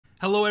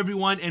Hello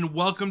everyone and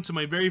welcome to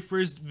my very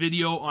first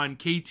video on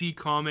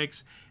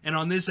KTComix, and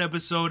on this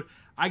episode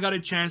I got a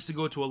chance to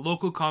go to a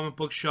local comic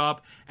book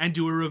shop and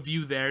do a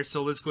review there,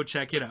 so let's go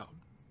check it out.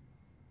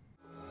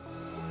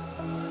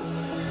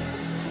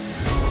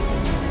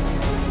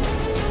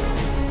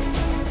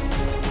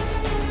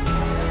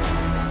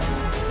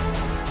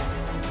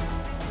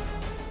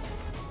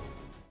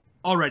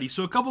 Alrighty,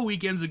 so a couple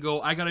weekends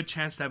ago I got a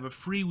chance to have a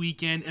free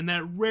weekend, and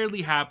that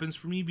rarely happens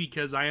for me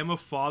because I am a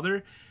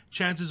father.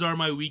 Chances are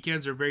my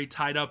weekends are very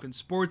tied up in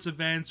sports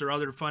events or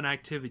other fun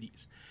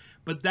activities.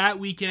 But that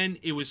weekend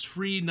it was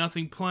free,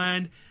 nothing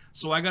planned,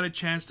 so I got a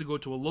chance to go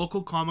to a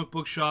local comic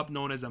book shop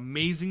known as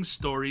Amazing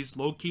Stories,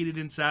 located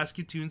in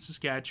Saskatoon,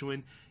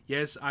 Saskatchewan.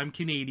 Yes, I'm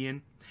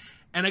Canadian.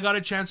 And I got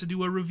a chance to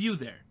do a review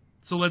there.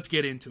 So let's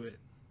get into it.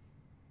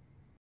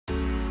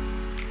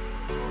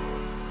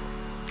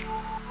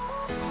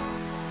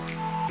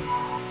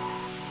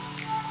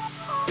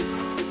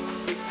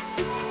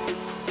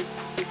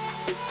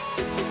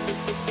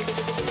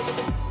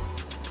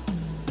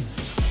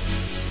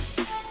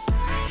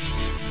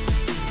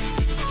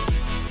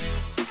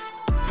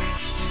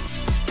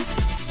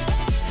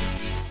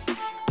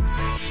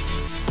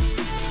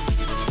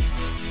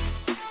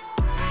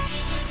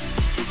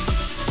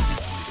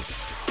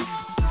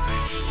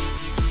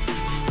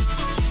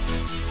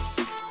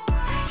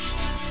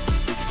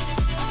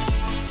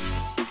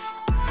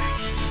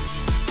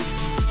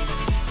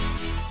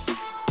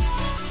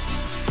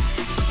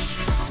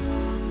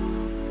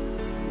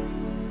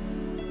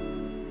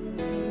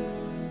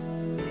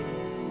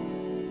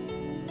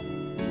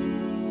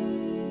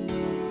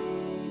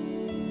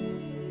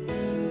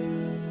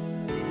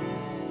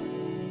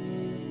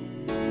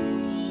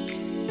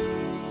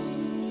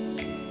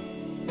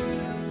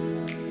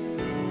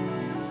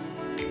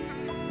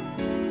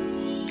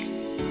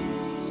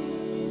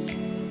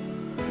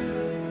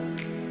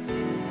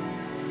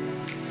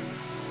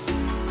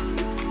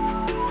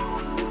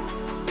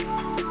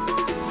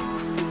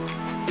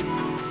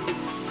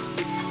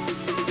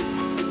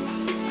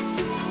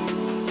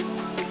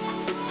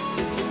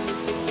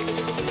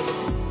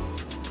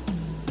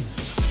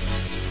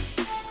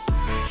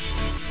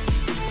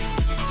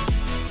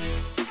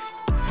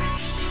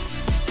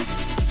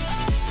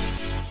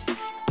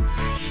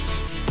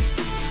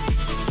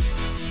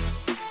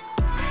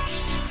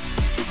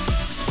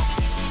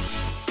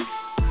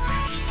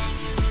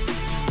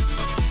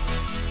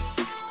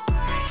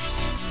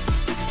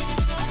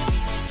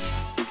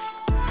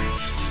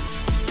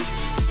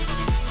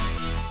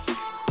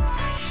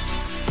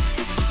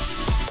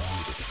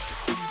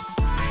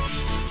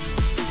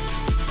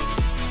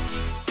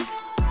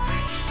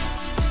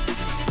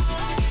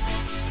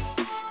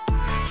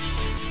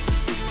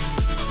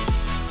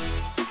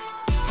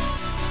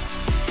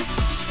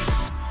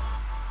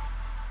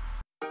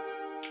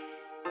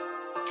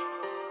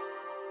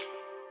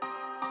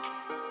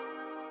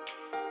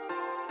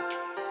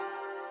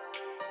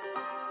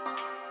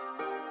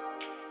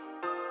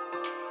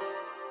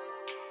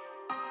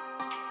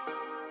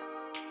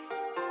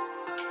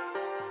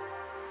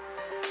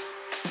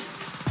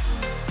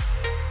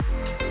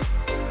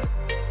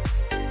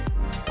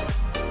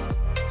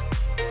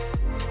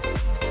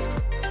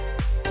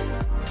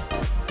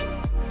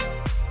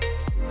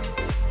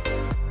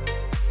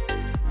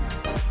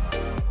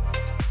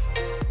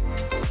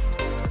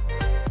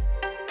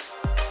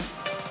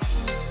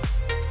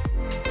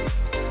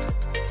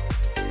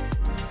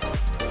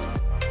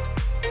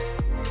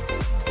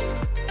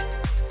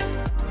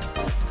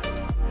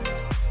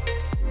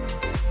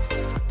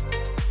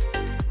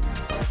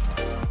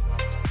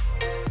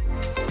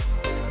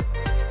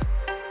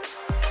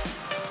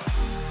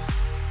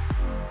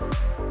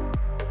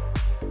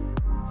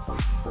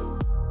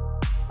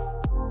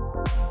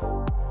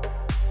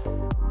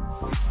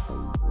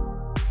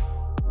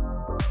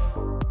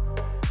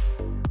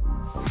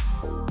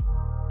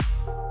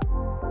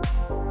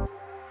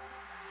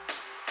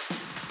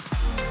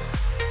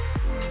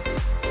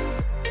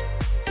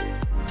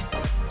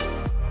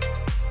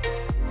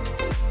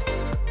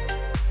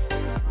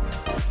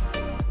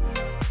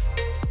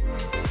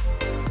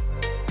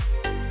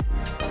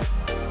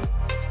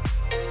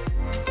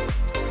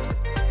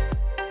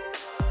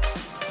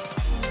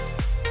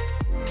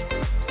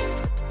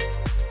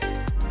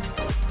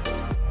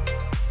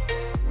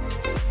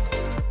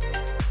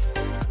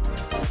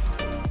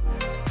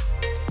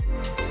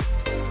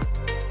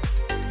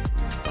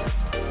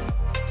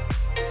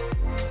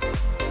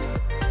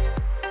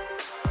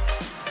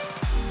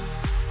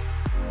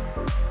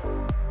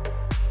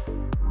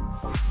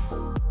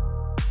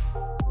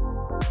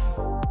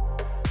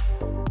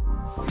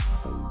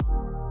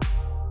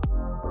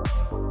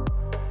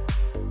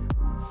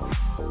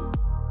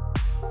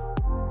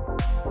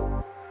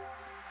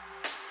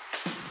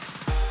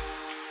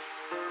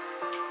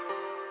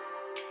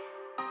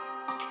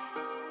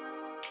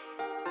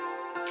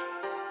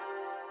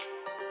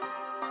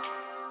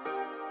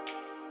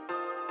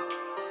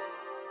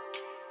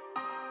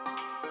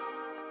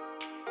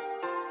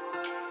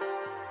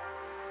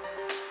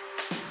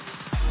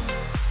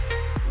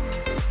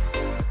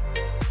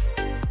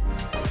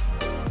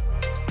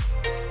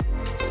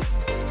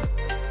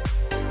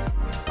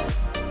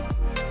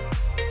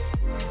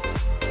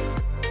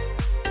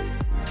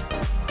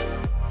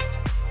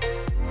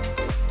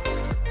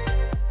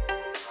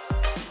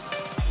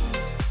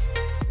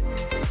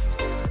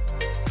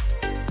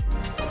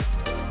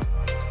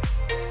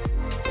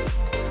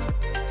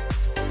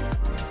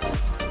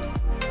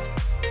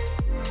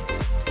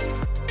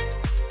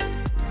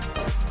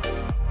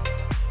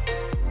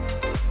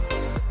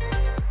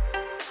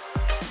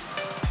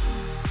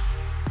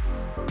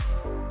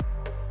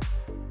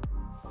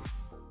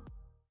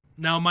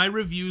 Now, my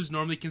reviews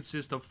normally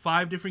consist of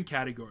 5 different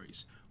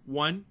categories.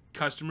 1,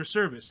 customer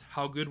service.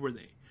 How good were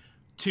they?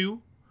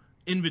 2,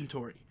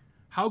 inventory.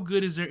 How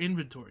good is their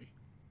inventory?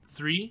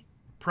 3,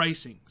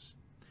 pricings.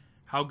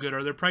 How good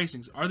are their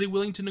pricings? Are they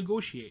willing to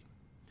negotiate?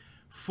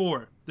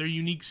 4, their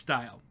unique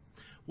style.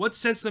 What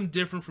sets them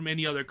different from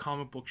any other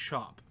comic book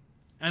shop?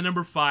 And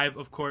number 5,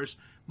 of course,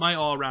 my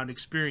all-around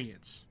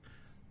experience.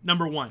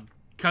 Number 1,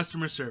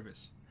 customer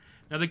service.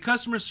 Now, the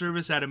customer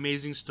service at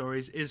Amazing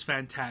Stories is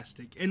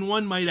fantastic, and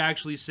one might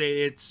actually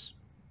say it's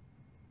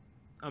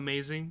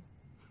amazing.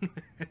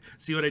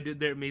 See what I did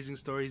there? Amazing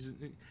Stories.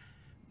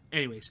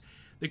 Anyways,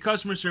 the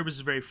customer service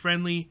is very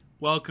friendly,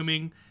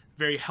 welcoming,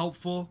 very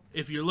helpful.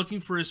 If you're looking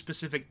for a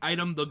specific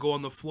item, they'll go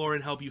on the floor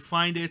and help you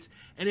find it.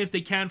 And if they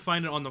can't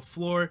find it on the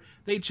floor,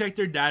 they check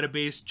their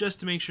database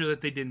just to make sure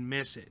that they didn't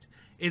miss it.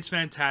 It's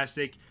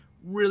fantastic,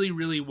 really,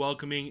 really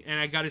welcoming, and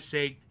I gotta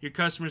say, your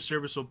customer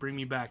service will bring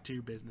me back to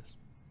your business.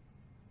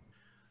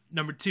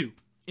 Number 2,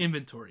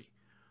 inventory.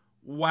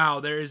 Wow,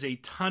 there is a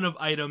ton of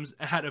items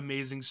at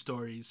Amazing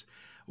Stories.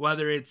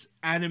 Whether it's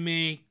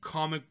anime,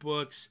 comic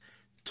books,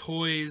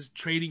 toys,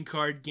 trading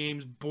card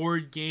games,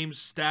 board games,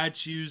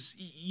 statues,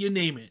 you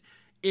name it.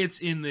 It's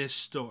in this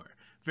store.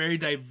 Very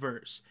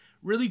diverse.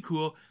 Really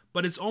cool,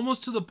 but it's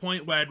almost to the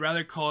point where I'd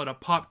rather call it a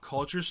pop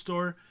culture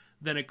store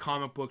than a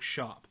comic book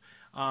shop.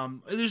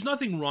 There's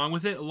nothing wrong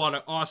with it. A lot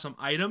of awesome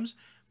items,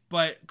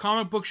 but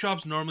comic book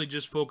shops normally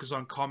just focus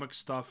on comic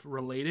stuff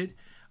related.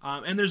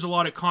 And there's a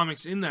lot of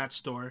comics in that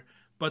store,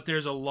 but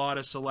there's a lot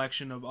of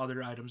selection of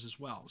other items as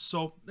well.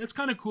 So it's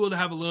kind of cool to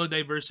have a little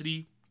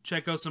diversity.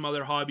 Check out some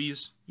other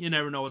hobbies. You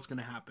never know what's going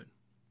to happen.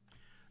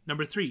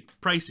 Number 3,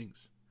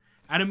 pricings.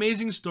 At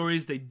Amazing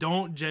Stories, they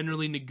don't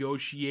generally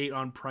negotiate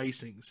on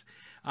pricings.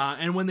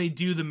 And when they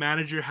do, the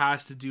manager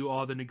has to do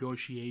all the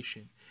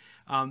negotiation.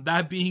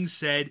 That being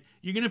said,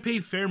 you're going to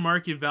pay fair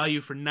market value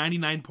for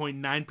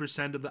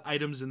 99.9% of the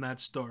items in that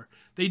store.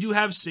 They do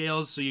have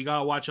sales, so you got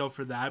to watch out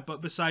for that.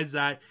 But besides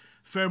that,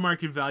 fair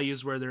market value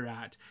is where they're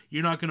at.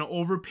 You're not going to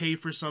overpay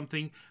for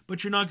something,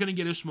 but you're not going to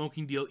get a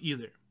smoking deal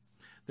either.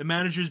 The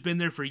manager's been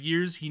there for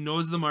years. He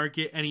knows the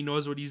market, and he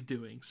knows what he's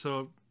doing.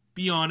 So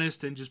be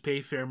honest and just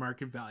pay fair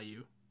market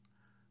value.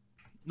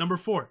 Number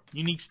 4,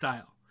 unique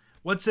style.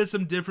 What sets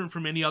them different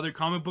from any other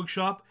comic book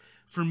shop?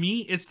 For me,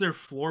 it's their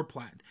floor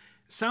plan.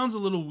 Sounds a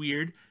little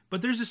weird,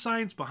 but there's a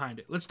science behind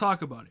it. Let's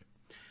talk about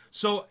it.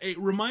 So it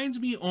reminds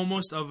me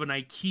almost of an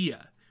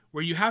IKEA,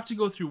 where you have to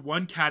go through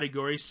one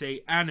category,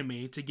 say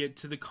anime, to get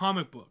to the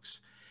comic books.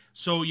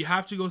 So you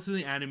have to go through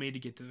the anime to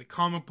get to the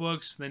comic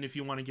books. Then if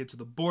you want to get to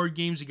the board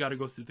games, you got to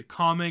go through the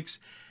comics.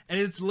 And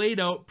it's laid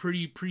out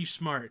pretty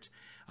smart.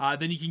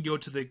 Then you can go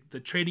to the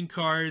trading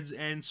cards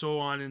and so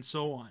on and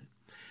so on.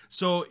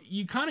 So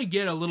you kind of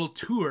get a little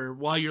tour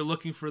while you're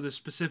looking for the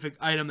specific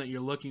item that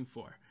you're looking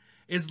for.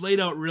 It's laid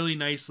out really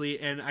nicely,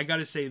 and I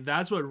gotta say,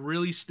 that's what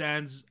really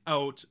stands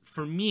out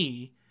for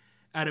me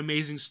at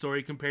Amazing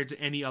Story compared to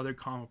any other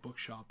comic book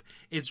shop.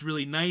 It's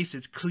really nice,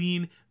 it's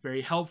clean,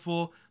 very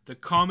helpful. The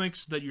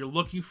comics that you're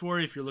looking for,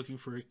 if you're looking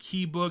for a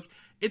key book,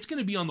 it's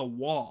gonna be on the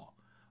wall,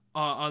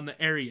 on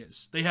the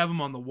areas. They have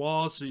them on the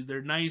wall, so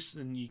they're nice,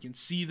 and you can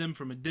see them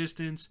from a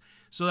distance,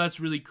 so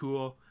that's really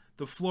cool.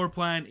 The floor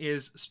plan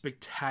is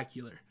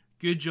spectacular.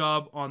 Good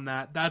job on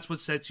that. That's what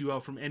sets you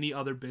out from any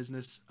other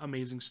business,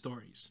 Amazing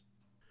Stories.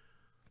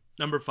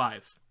 Number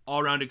 5,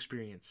 all-around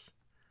experience.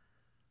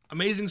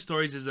 Amazing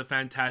Stories is a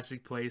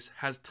fantastic place,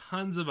 has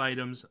tons of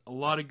items, a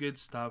lot of good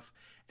stuff,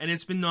 and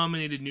it's been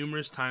nominated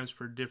numerous times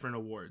for different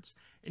awards.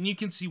 And you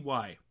can see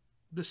why.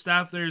 The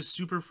staff there is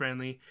super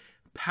friendly,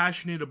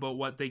 passionate about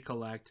what they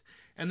collect,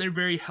 and they're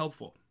very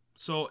helpful.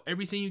 So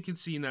everything you can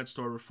see in that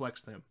store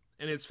reflects them,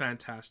 and it's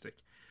fantastic.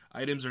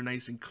 Items are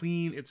nice and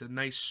clean, it's a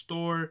nice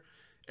store,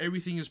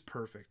 everything is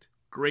perfect.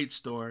 Great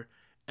store,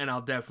 and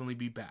I'll definitely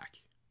be back.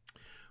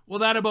 Well,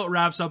 that about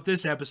wraps up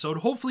this episode.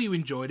 Hopefully you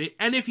enjoyed it,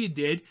 and if you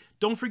did,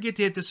 don't forget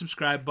to hit the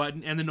subscribe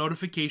button and the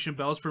notification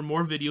bells for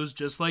more videos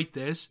just like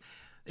this.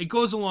 It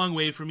goes a long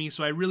way for me,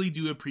 so I really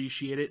do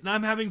appreciate it, and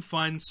I'm having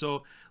fun,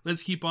 so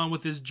let's keep on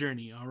with this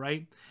journey,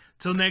 alright?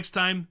 Till next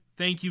time,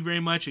 thank you very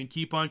much, and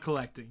keep on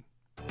collecting.